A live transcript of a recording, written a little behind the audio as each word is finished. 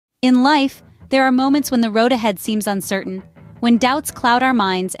In life, there are moments when the road ahead seems uncertain, when doubts cloud our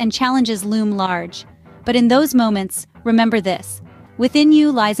minds and challenges loom large. But in those moments, remember this: within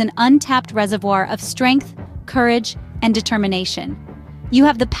you lies an untapped reservoir of strength, courage, and determination. You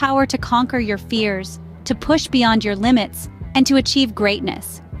have the power to conquer your fears, to push beyond your limits, and to achieve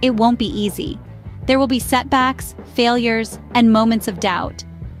greatness. It won't be easy. There will be setbacks, failures, and moments of doubt.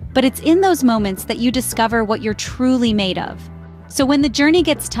 But it's in those moments that you discover what you're truly made of. So when the journey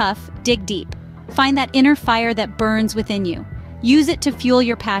gets tough, dig deep. Find that inner fire that burns within you. Use it to fuel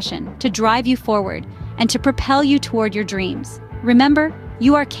your passion, to drive you forward, and to propel you toward your dreams. Remember,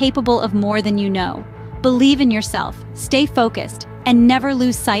 you are capable of more than you know. Believe in yourself, stay focused, and never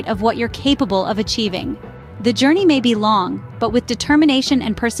lose sight of what you're capable of achieving. The journey may be long, but with determination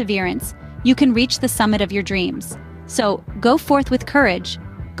and perseverance, you can reach the summit of your dreams. So, go forth with courage,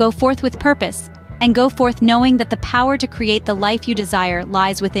 go forth with purpose, and go forth knowing that the power to create the life you desire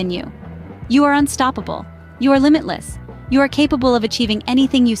lies within you. You are unstoppable. You are limitless. You are capable of achieving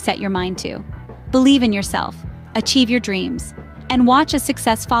anything you set your mind to. Believe in yourself, achieve your dreams, and watch as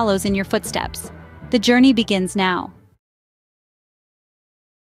success follows in your footsteps. The journey begins now.